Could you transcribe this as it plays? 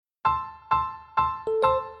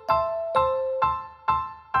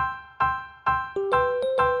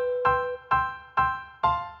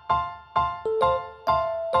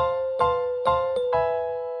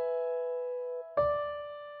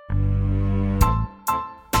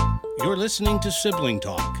You're listening to Sibling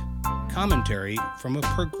Talk, commentary from a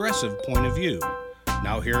progressive point of view.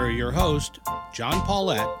 Now here are your hosts, John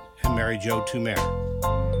Paulette and Mary Jo Tumer.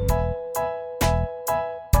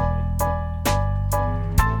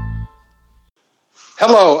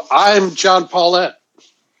 Hello, I'm John Paulette.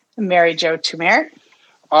 Mary Jo Tumer.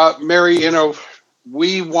 Mary,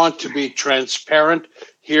 we want to be transparent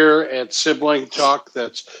here at Sibling Talk.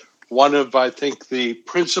 That's one of, I think, the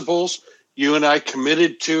principles you and I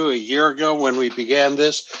committed to a year ago when we began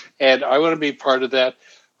this. And I want to be part of that.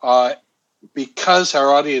 Because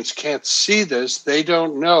our audience can't see this, they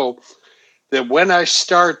don't know that when I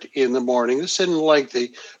start in the morning, this isn't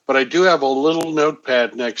lengthy, but I do have a little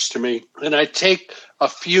notepad next to me, and I take a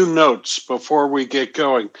few notes before we get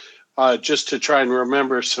going, just to try and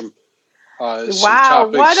remember some Wow,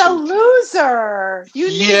 topics. what a loser. You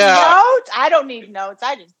need notes? I don't need notes.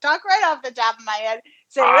 I just talk right off the top of my head.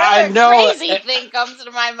 So whatever crazy thing comes to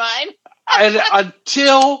my mind. And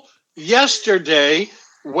until yesterday,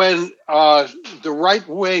 when the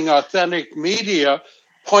right-wing authentic media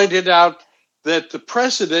pointed out that the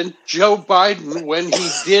president, Joe Biden, when he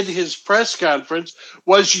did his press conference,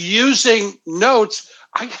 was using notes,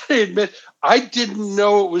 I got to admit, I didn't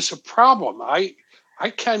know it was a problem. I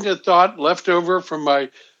kind of thought, left over from my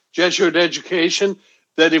Jesuit education,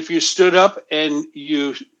 that if you stood up and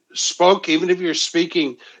you spoke, even if you're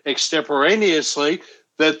speaking extemporaneously,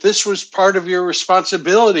 that this was part of your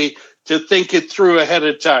responsibility to think it through ahead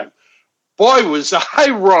of time. Boy, was I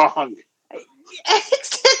wrong.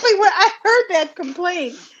 Exactly what I heard that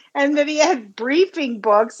complaint, and that he had briefing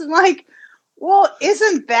books. And like, well,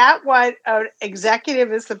 isn't that what an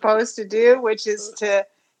executive is supposed to do, which is to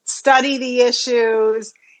study the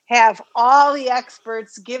issues, have all the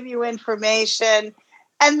experts give you information,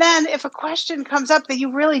 and then if a question comes up that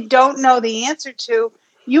you really don't know the answer to,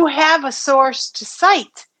 you have a source to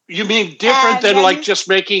cite. You mean different than like just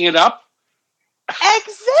making it up?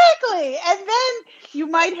 Exactly. And then you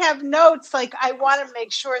might have notes like, I want to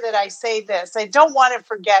make sure that I say this. I don't want to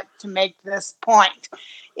forget to make this point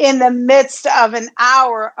in the midst of an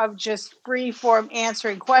hour of just free form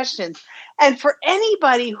answering questions. And for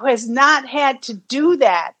anybody who has not had to do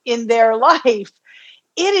that in their life,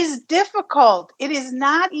 it is difficult. It is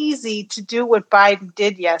not easy to do what Biden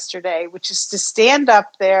did yesterday, which is to stand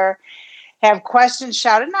up there, have questions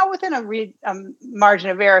shouted, not within a margin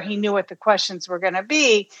of error. He knew what the questions were going to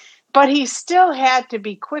be, but he still had to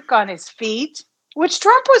be quick on his feet, which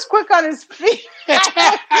Trump was quick on his feet.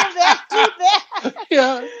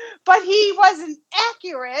 Yeah. But he wasn't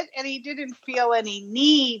accurate, and he didn't feel any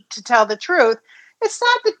need to tell the truth. It's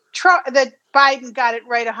not that Biden got it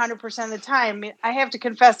right 100% of the time. I mean, I have to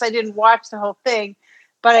confess I didn't watch the whole thing,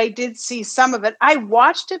 but I did see some of it. I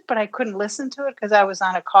watched it, but I couldn't listen to it because I was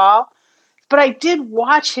on a call. But I did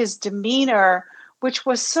watch his demeanor, which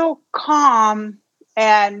was so calm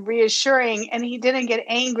and reassuring, and he didn't get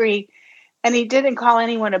angry, and he didn't call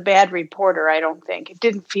anyone a bad reporter, I don't think. It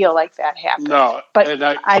didn't feel like that happened. No. But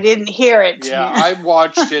I didn't hear it. Yeah, I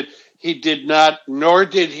watched it. He did not, nor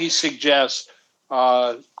did he suggest,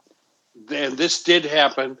 and this did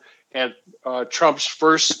happen at Trump's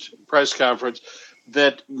first press conference,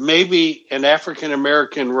 that maybe an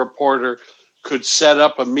African-American reporter could set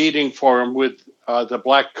up a meeting for him with the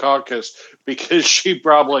Black Caucus, because she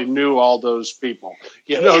probably knew all those people.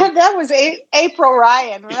 Yeah, that was April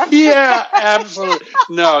Ryan, right? Yeah, absolutely.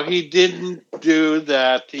 No, he didn't do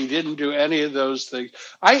that. He didn't do any of those things.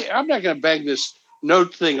 I'm not going to bang this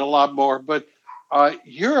note thing a lot more, but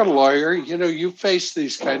you're a lawyer. You face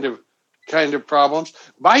these kind of problems.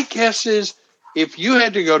 My guess is if you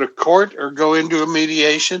had to go to court or go into a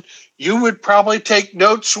mediation, you would probably take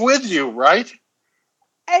notes with you, right?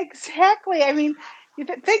 Exactly. I mean, you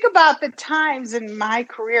think about the times in my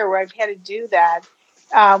career where I've had to do that,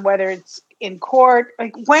 whether it's in court,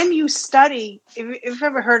 like when you study, if you've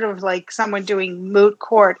ever heard of like someone doing moot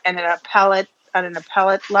court and on an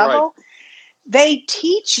appellate level, right. They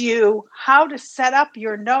teach you how to set up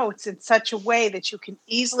your notes in such a way that you can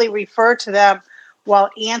easily refer to them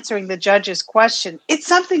while answering the judge's question. It's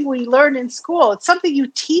something we learn in school. It's something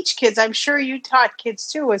you teach kids. I'm sure you taught kids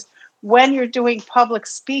too, is when you're doing public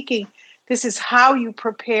speaking, this is how you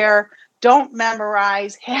prepare. Don't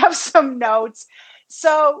memorize, have some notes.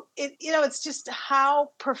 So, it's just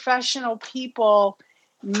how professional people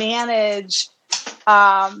manage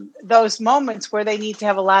those moments where they need to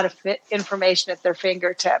have a lot of information at their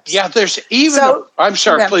fingertips. Yeah, there's even. I'm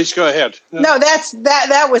sorry. Please go ahead. No,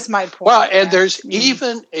 that was my point. Well, and there's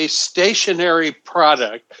even a stationary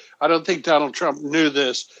product. I don't think Donald Trump knew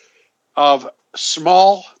this, of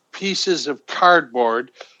small pieces of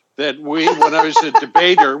cardboard that when I was a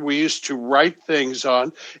debater, we used to write things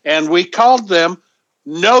on, and we called them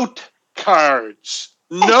note cards.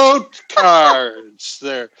 Note cards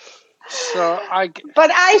there.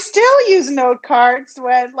 But I still use note cards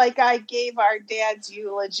when, like, I gave our dad's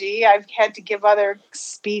eulogy. I've had to give other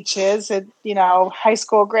speeches at, high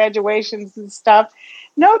school graduations and stuff.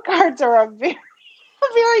 Note cards are a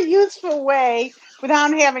very useful way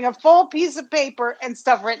without having a full piece of paper and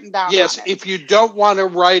stuff written down. Yes, if you don't want to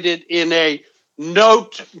write it in a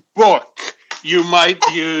notebook, you might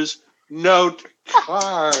use note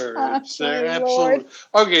cards. They're absolutely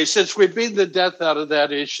okay. Since we beat the death out of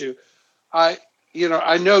that issue, I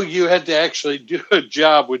know you had to actually do a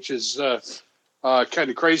job, which is kind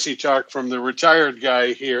of crazy talk from the retired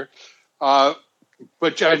guy here.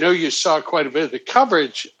 But I know you saw quite a bit of the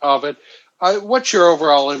coverage of it. What's your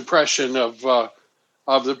overall impression of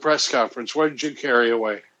the press conference? What did you carry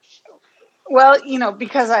away? Well,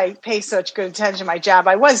 because I pay such good attention to my job,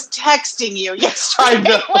 I was texting you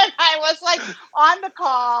yesterday when I was like on the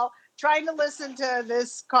call, trying to listen to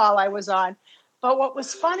this call I was on. But what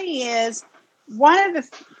was funny is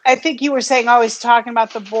I think you were saying, he's talking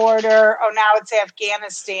about the border. Oh, now it's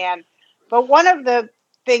Afghanistan. But one of the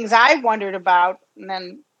things I wondered about and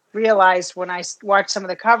then realized when I watched some of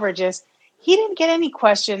the coverage is he didn't get any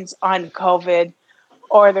questions on COVID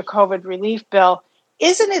or the COVID relief bill.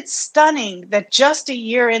 Isn't it stunning that just a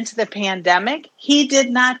year into the pandemic, he did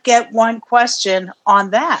not get one question on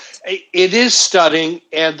that? It is stunning,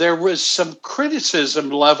 and there was some criticism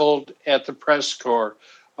leveled at the press corps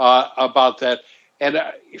about that. And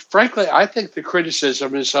frankly, I think the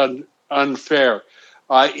criticism is unfair.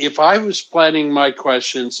 If I was planning my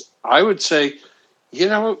questions, I would say,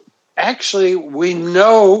 actually, we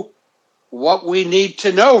know what we need to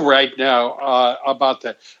know right now about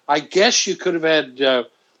that. I guess you could have had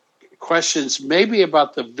questions maybe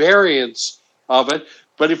about the variants of it,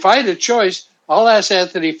 but if I had a choice, I'll ask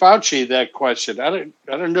Anthony Fauci that question. I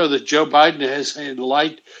don't know that Joe Biden has any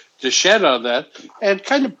light to shed on that. And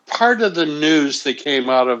kind of part of the news that came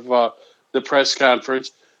out of the press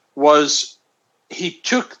conference was he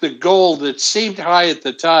took the goal that seemed high at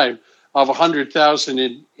the time of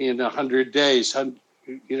 100,000 in 100 days.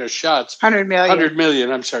 Shots. 100 million. 100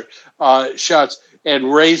 million, I'm sorry, shots,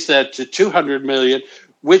 and raise that to 200 million,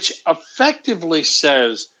 which effectively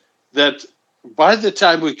says that by the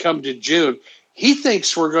time we come to June, he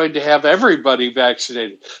thinks we're going to have everybody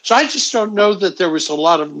vaccinated. So I just don't know that there was a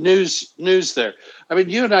lot of news there. I mean,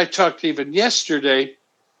 you and I talked even yesterday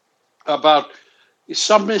about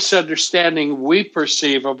some misunderstanding we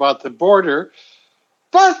perceive about the border,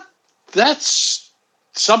 but that's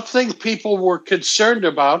something people were concerned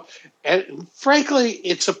about. And frankly,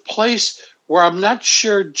 it's a place where I'm not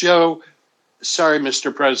sure, Joe, sorry,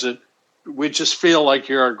 Mr. President, we just feel like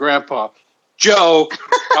you're our grandpa. Joe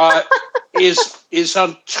is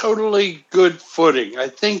on totally good footing. I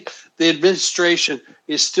think the administration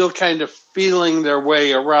is still kind of feeling their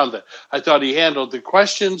way around it. I thought he handled the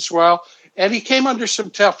questions well, and he came under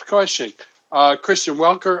some tough questioning. Kristen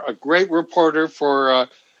Welker, a great reporter for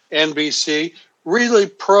NBC, really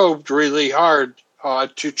probed really hard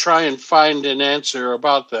to try and find an answer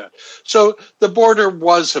about that. So the border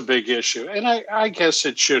was a big issue, and I guess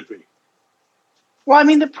it should be. Well, I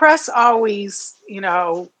mean, the press always,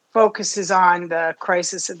 focuses on the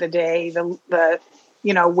crisis of the day, the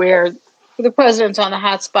where the president's on the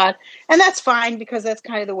hot spot. And that's fine because that's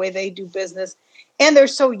kind of the way they do business. And they're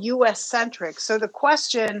so U.S.-centric. So the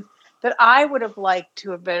question that I would have liked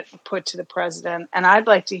to have been put to the president, and I'd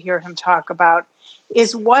like to hear him talk about,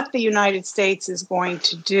 is what the United States is going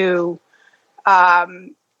to do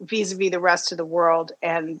vis-a-vis the rest of the world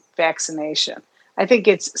and vaccination. I think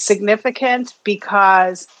it's significant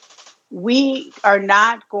because we are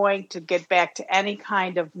not going to get back to any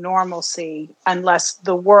kind of normalcy unless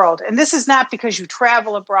the world, and this is not because you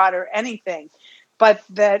travel abroad or anything, but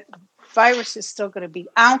that virus is still going to be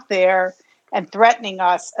out there and threatening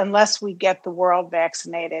us unless we get the world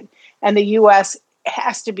vaccinated. And the U.S.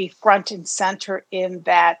 has to be front and center in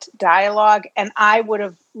that dialogue. And I would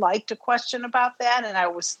have liked a question about that, and I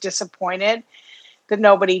was disappointed that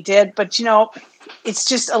nobody did. But, it's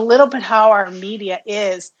just a little bit how our media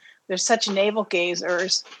is. They're such navel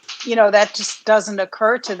gazers, that just doesn't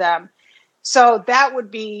occur to them. So that would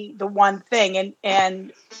be the one thing.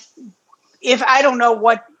 And if I don't know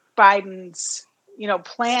what Biden's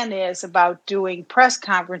plan is about doing press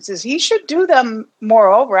conferences, he should do them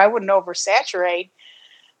moreover. I wouldn't oversaturate,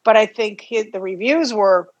 but I think the reviews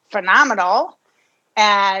were phenomenal.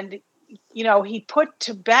 And, he put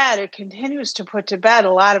to bed, or continues to put to bed,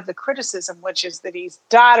 a lot of the criticism, which is that he's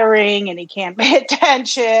doddering and he can't pay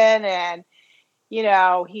attention and,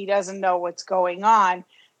 he doesn't know what's going on.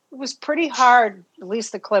 It was pretty hard, at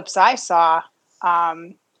least the clips I saw,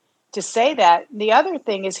 to say that. The other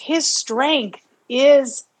thing is his strength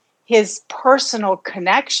is his personal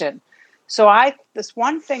connection. So this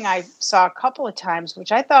one thing I saw a couple of times,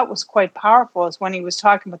 which I thought was quite powerful, is when he was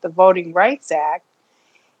talking about the Voting Rights Act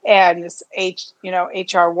and this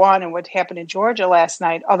HR 1 and what happened in Georgia last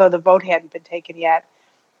night, although the vote hadn't been taken yet.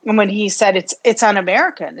 And when he said it's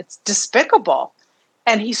un-American, it's despicable.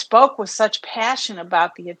 And he spoke with such passion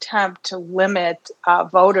about the attempt to limit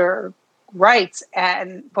voter rights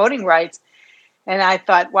and voting rights. And I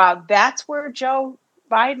thought, wow, that's where Joe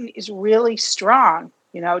Biden is really strong.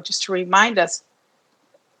 Just to remind us,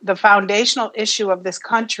 the foundational issue of this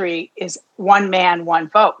country is one man, one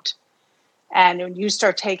vote. And when you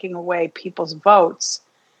start taking away people's votes,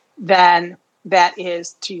 then that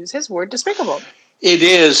is, to use his word, despicable. It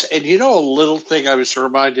is. And a little thing I was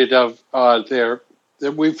reminded of there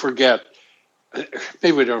that we forget,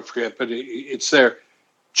 maybe we don't forget, but it's there.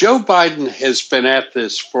 Joe Biden has been at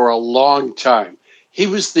this for a long time. He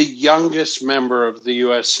was the youngest member of the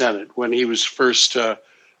U.S. Senate when he was first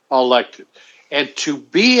elected. And to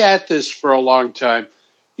be at this for a long time,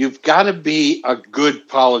 you've got to be a good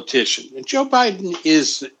politician. And Joe Biden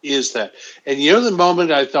is that. And the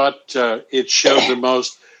moment I thought it showed the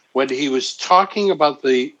most, when he was talking about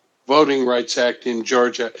the Voting Rights Act in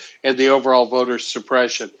Georgia and the overall voter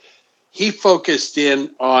suppression, he focused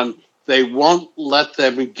in on they won't let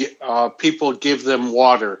them people give them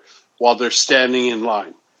water while they're standing in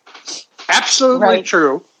line. Absolutely right.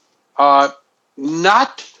 True.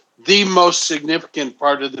 Not the most significant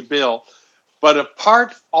part of the bill, but a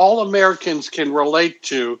part all Americans can relate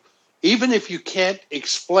to, even if you can't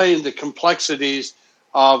explain the complexities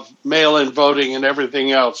of mail-in voting and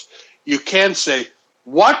everything else. You can say,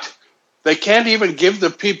 what? They can't even give the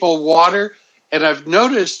people water? And I've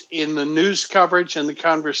noticed in the news coverage and the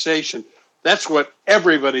conversation, that's what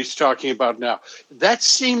everybody's talking about now. That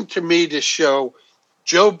seemed to me to show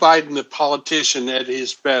Joe Biden, the politician, at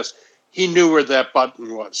his best. He knew where that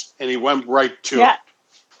button was, and he went right to it.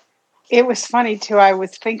 It was funny, too. I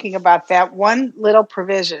was thinking about that one little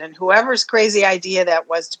provision, and whoever's crazy idea that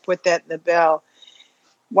was to put that in the bill,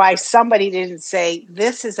 why somebody didn't say,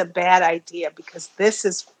 this is a bad idea, because this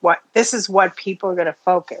is what people are going to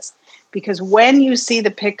focus. Because when you see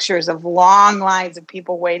the pictures of long lines of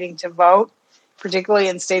people waiting to vote, particularly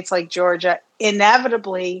in states like Georgia,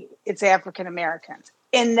 inevitably it's African Americans.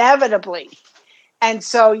 Inevitably. And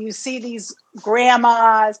so you see these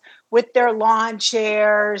grandmas with their lawn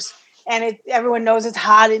chairs, and everyone knows it's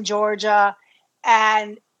hot in Georgia.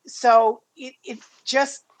 And so it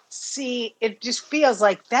just feels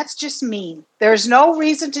like that's just mean. There's no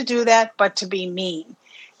reason to do that but to be mean.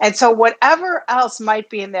 And so whatever else might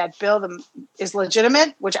be in that bill is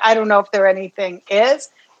legitimate, which I don't know if there anything is,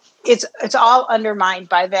 it's all undermined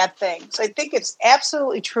by that thing. So I think it's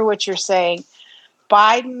absolutely true what you're saying.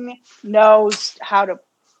 Biden knows how to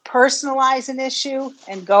personalize an issue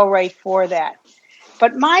and go right for that.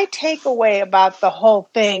 But my takeaway about the whole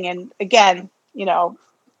thing, and again,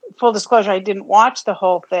 full disclosure, I didn't watch the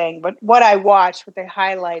whole thing, but what I watched, what they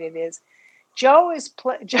highlighted is Joe,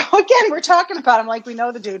 again, we're talking about him like we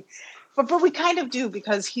know the dude, but we kind of do,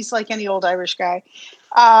 because he's like any old Irish guy.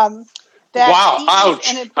 Wow,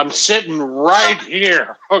 ouch. I'm sitting right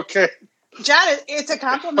here. Okay. John, it's a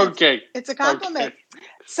compliment. Okay. It's a compliment. Okay.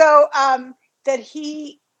 So that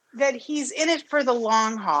he's in it for the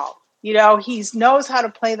long haul. He knows how to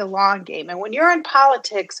play the long game. And when you're in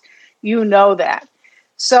politics, you know that.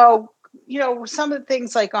 So, some of the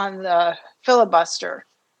things like on the filibuster,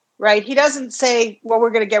 right? He doesn't say, well,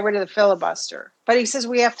 we're going to get rid of the filibuster. But he says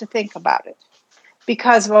we have to think about it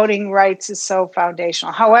because voting rights is so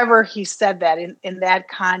foundational. However, he said that in that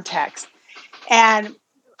context. And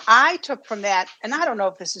I took from that, and I don't know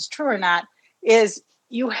if this is true or not, is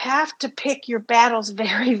you have to pick your battles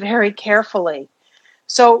very, very carefully.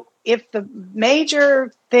 So if the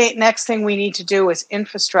major next thing we need to do is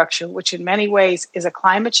infrastructure, which in many ways is a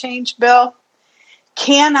climate change bill,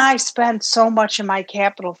 can I spend so much of my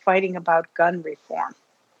capital fighting about gun reform?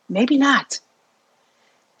 Maybe not,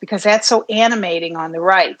 because that's so animating on the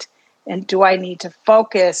right. And do I need to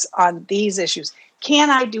focus on these issues? Can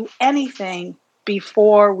I do anything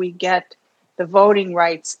before we get the voting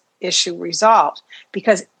rights issue resolved?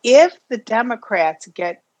 Because if the Democrats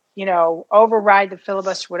get, override the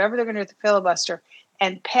filibuster, whatever they're going to do with the filibuster,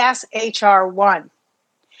 and pass H.R. 1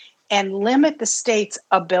 and limit the state's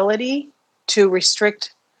ability to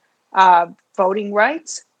restrict voting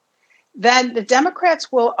rights, then the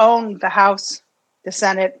Democrats will own the House, the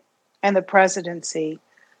Senate, and the presidency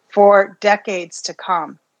for decades to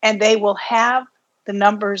come. And they will have the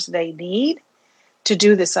numbers they need to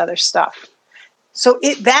do this other stuff. So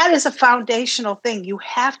that is a foundational thing. You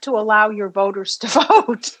have to allow your voters to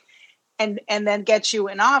vote and then get you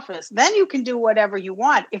in office. Then you can do whatever you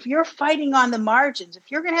want. If you're fighting on the margins, if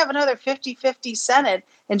you're going to have another 50-50 Senate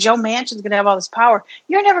and Joe Manchin's going to have all this power,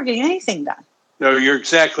 you're never getting anything done. No, you're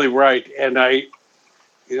exactly right. And I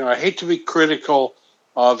hate to be critical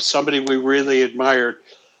of somebody we really admired.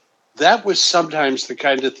 That was sometimes the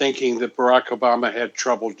kind of thinking that Barack Obama had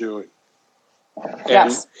trouble doing.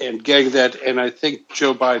 Yes. And getting that. And I think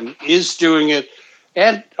Joe Biden is doing it.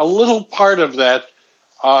 And a little part of that,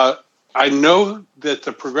 I know that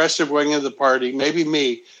the progressive wing of the party, maybe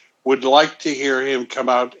me, would like to hear him come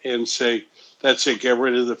out and say, that's it, get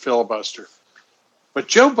rid of the filibuster. But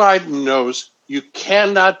Joe Biden knows you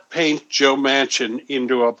cannot paint Joe Manchin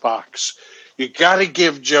into a box. You got to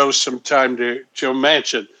give Joe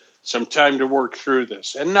Manchin some time to work through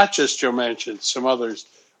this. And not just Joe Manchin, some others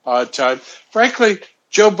time. Frankly,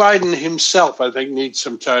 Joe Biden himself, I think, needs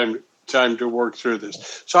some time to work through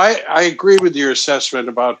this. So I agree with your assessment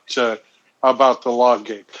about the long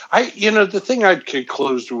game. The thing I'd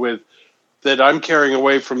conclude with that I'm carrying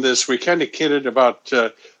away from this, we kind of kidded about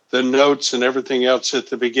the notes and everything else at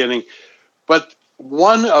the beginning. But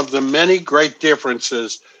one of the many great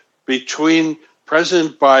differences between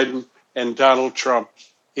President Biden and Donald Trump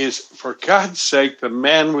is, for God's sake, the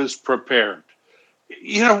man was prepared.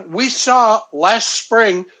 We saw last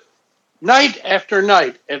spring, night after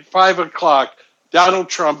night at 5 o'clock, Donald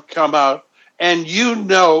Trump come out, and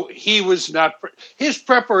he was not. His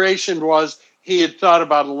preparation was he had thought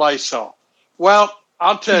about Lysol. Well,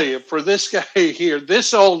 I'll tell you, for this guy here,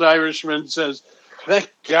 this old Irishman says,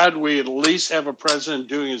 thank God we at least have a president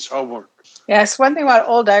doing his homework. Yes, one thing about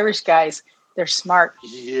old Irish guys, they're smart.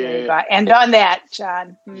 Yeah. And on that,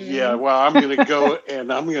 John. Yeah, well, I'm going to go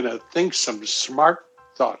and I'm going to think some smart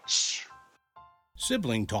thoughts.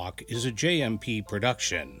 Sibling Talk is a JMP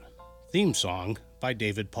production. Theme song by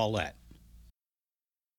David Paulette.